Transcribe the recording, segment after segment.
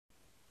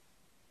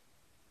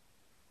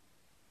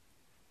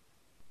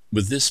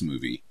With this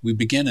movie, we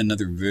begin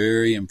another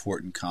very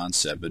important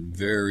concept, but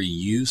very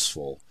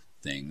useful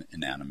thing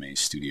in Anime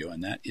Studio,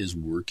 and that is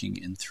working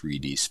in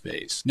 3D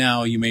space.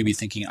 Now, you may be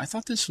thinking, I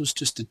thought this was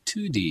just a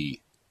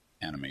 2D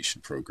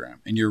animation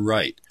program, and you're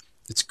right.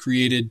 It's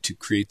created to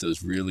create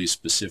those really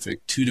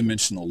specific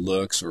two-dimensional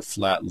looks or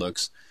flat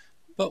looks,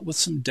 but with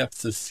some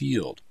depth of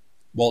field.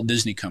 Walt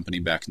Disney Company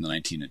back in the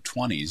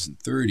 1920s and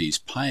 30s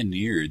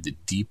pioneered the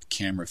deep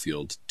camera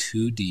field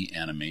 2D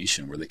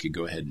animation where they could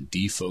go ahead and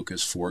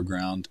defocus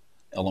foreground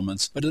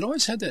elements, but it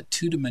always had that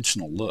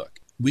two-dimensional look.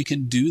 We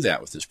can do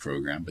that with this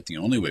program, but the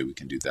only way we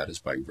can do that is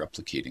by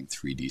replicating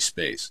 3D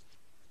space.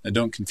 Now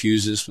don't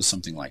confuse this with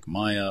something like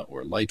Maya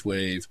or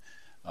Lightwave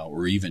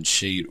or even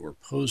Shade or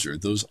Poser.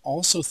 Those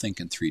also think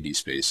in 3D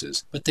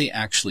spaces, but they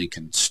actually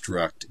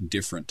construct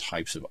different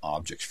types of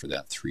objects for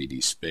that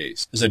 3D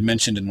space. As I'd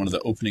mentioned in one of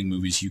the opening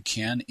movies, you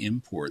can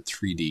import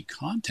 3D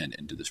content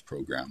into this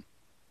program,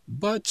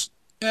 but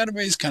anime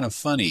is kind of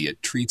funny.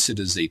 It treats it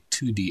as a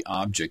 2D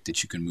object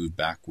that you can move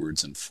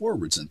backwards and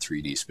forwards in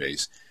 3D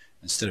space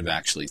instead of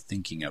actually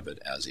thinking of it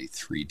as a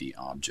 3D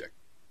object.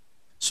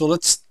 So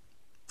let's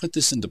put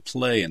this into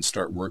play and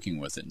start working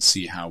with it and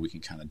see how we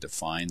can kind of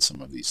define some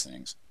of these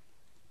things.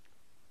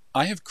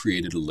 I have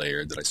created a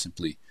layer that I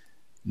simply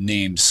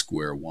named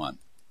Square 1.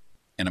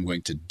 And I'm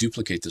going to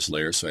duplicate this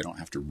layer so I don't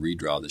have to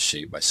redraw the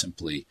shape by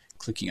simply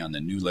clicking on the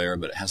new layer,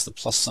 but it has the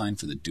plus sign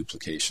for the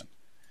duplication.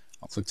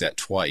 I'll click that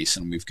twice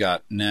and we've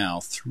got now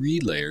 3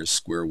 layers,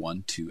 Square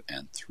 1, 2,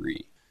 and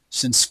 3.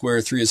 Since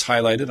Square 3 is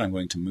highlighted, I'm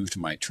going to move to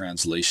my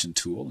translation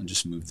tool and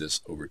just move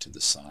this over to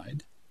the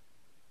side.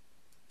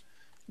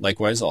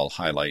 Likewise, I'll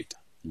highlight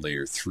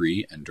layer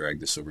 3 and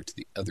drag this over to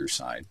the other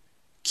side.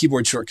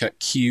 Keyboard shortcut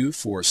Q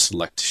for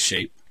select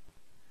shape.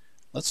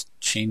 Let's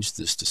change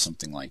this to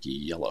something like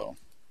yellow.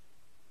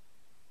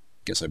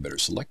 Guess I better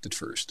select it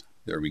first.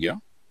 There we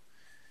go.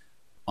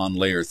 On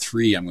layer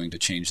 3, I'm going to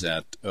change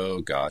that,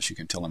 oh gosh, you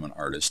can tell I'm an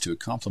artist, to a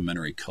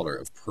complementary color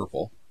of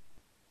purple.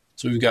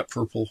 So we've got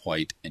purple,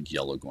 white, and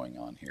yellow going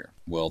on here.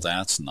 Well,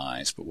 that's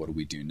nice, but what do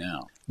we do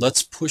now?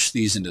 Let's push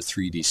these into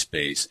 3D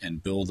space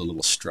and build a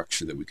little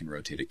structure that we can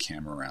rotate a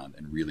camera around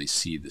and really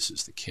see this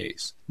is the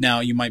case.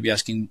 Now, you might be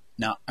asking,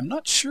 now, I'm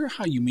not sure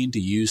how you mean to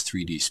use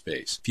 3D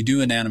space. If you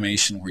do an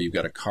animation where you've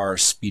got a car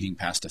speeding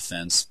past a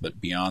fence, but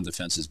beyond the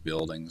fence is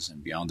buildings,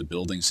 and beyond the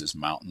buildings is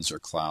mountains or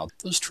cloud,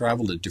 those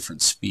travel at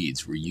different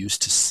speeds. We're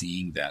used to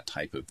seeing that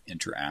type of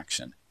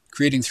interaction.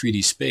 Creating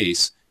 3D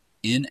space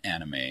in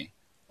anime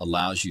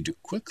allows you to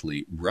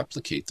quickly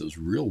replicate those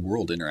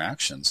real-world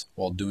interactions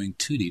while doing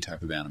 2D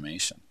type of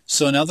animation.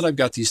 So now that I've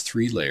got these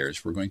 3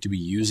 layers, we're going to be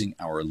using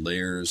our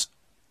layers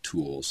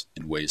tools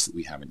in ways that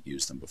we haven't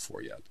used them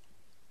before yet.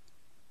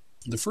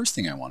 The first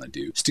thing I want to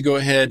do is to go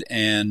ahead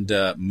and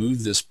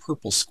move this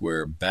purple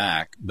square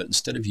back, but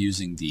instead of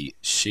using the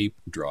shape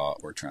draw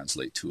or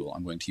translate tool,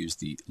 I'm going to use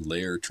the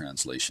layer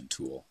translation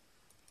tool.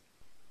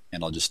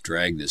 And I'll just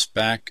drag this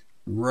back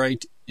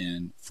right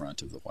in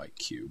front of the white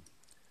cube.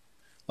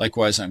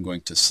 Likewise, I'm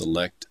going to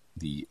select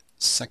the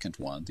second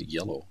one, the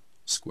yellow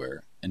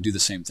square, and do the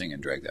same thing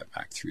and drag that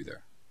back through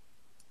there.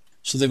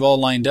 So they've all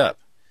lined up.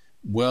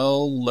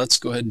 Well, let's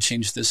go ahead and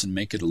change this and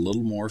make it a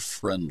little more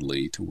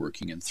friendly to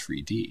working in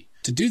 3D.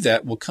 To do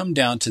that, we'll come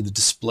down to the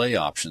display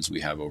options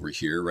we have over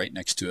here right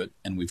next to it,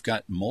 and we've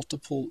got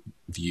multiple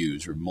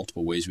views or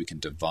multiple ways we can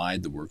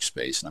divide the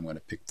workspace, and I'm going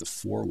to pick the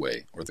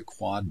 4-way or the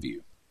quad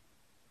view.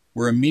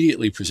 We're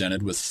immediately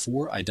presented with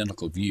 4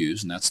 identical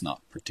views, and that's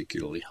not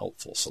particularly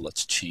helpful, so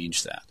let's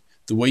change that.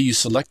 The way you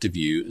select a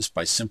view is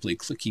by simply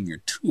clicking your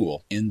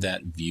tool in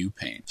that view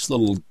pane. This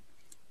little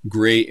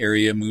gray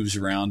area moves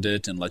around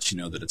it and lets you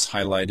know that it's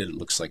highlighted. It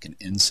looks like an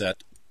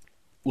inset.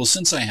 Well,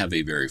 since I have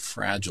a very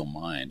fragile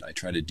mind, I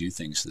try to do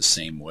things the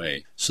same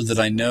way so that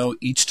I know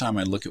each time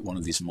I look at one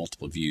of these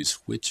multiple views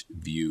which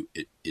view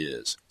it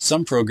is.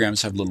 Some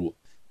programs have little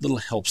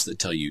helps that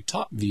tell you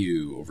top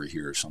view over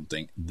here or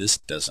something. This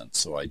doesn't,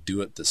 so I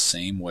do it the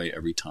same way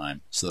every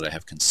time so that I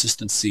have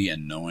consistency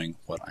and knowing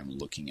what I'm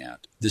looking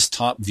at. This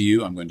top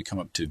view, I'm going to come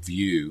up to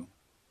view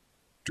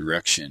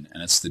direction,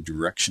 and it's the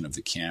direction of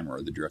the camera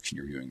or the direction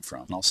you're viewing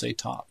from, and I'll say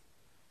top.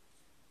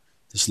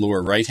 This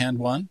lower right hand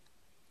one,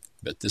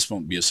 but this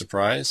won't be a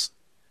surprise.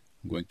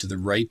 I'm going to the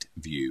right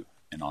view,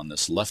 and on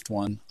this left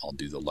one I'll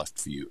do the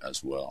left view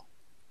as well.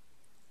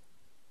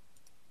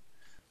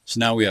 So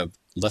now we have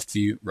left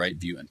view, right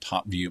view, and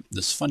top view.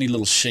 This funny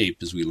little shape,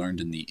 as we learned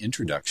in the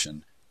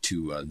introduction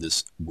to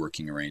this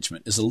working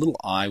arrangement, is a little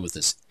eye with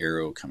this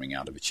arrow coming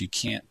out of it. You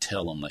can't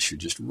tell unless you're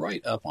just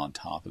right up on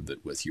top of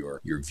it with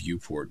your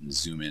viewport and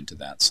zoom into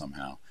that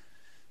somehow.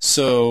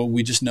 So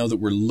we just know that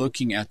we're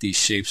looking at these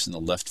shapes in the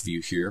left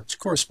view here, which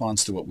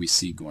corresponds to what we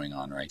see going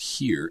on right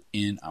here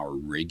in our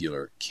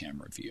regular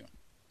camera view.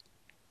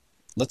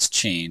 Let's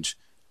change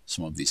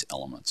some of these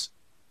elements.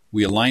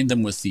 We align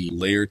them with the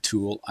layer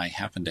tool. I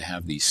happen to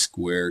have the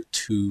square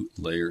 2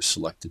 layer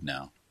selected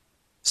now.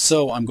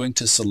 So I'm going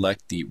to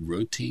select the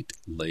rotate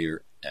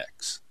layer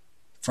X.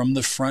 From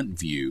the front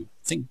view,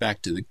 think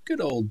back to the good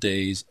old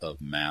days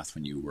of math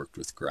when you worked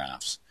with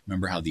graphs.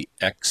 Remember how the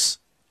X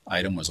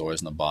item was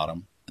always on the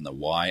bottom, and the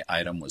Y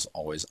item was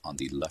always on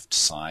the left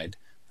side.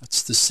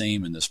 That's the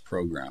same in this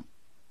program.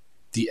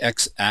 The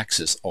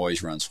X-axis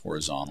always runs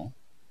horizontal,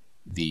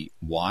 the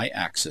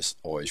Y-axis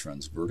always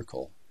runs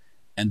vertical,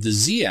 and the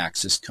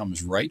Z-axis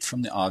comes right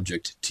from the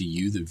object to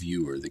you, the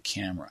viewer, the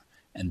camera.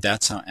 And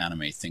that's how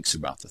Anime thinks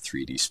about the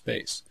 3D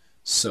space.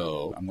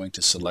 So I'm going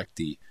to select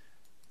the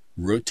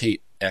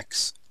Rotate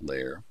X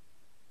layer,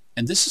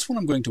 and this is when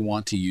I'm going to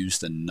want to use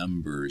the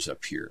numbers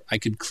up here. I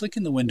could click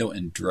in the window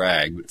and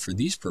drag, but for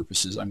these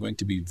purposes I'm going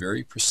to be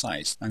very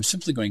precise. I'm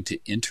simply going to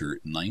enter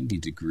 90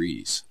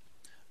 degrees.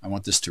 I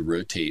want this to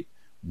rotate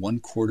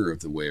 1/4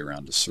 of the way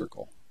around a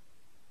circle.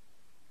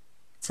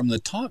 From the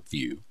top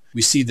view,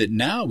 we see that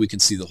now we can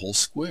see the whole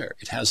square.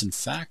 It has in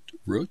fact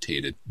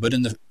rotated, but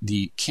in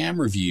the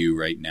camera view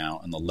right now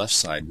on the left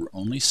side, we're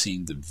only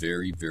seeing the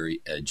very,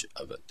 very edge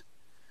of it.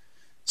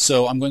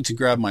 So I'm going to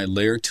grab my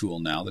layer tool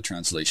now, the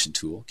translation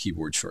tool,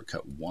 keyboard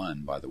shortcut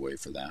 1 by the way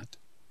for that.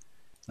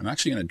 I'm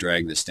actually going to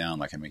drag this down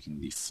like I'm making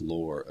the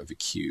floor of a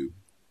cube.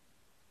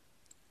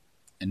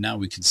 And now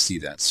we can see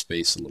that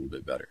space a little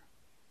bit better.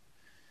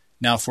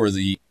 Now for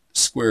the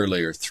square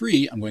layer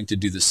 3, I'm going to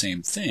do the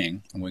same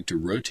thing. I'm going to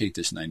rotate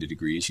this 90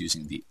 degrees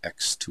using the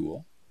X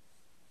tool.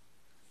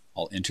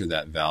 I'll enter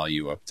that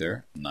value up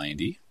there,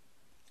 90.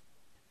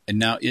 And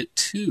now it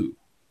too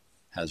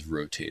has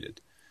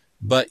rotated.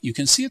 But you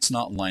can see it's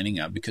not lining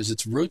up because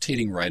it's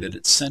rotating right at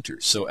its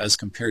center. So as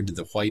compared to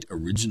the white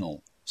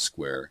original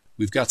square,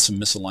 we've got some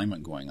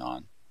misalignment going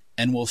on.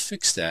 And we'll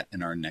fix that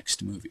in our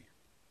next movie.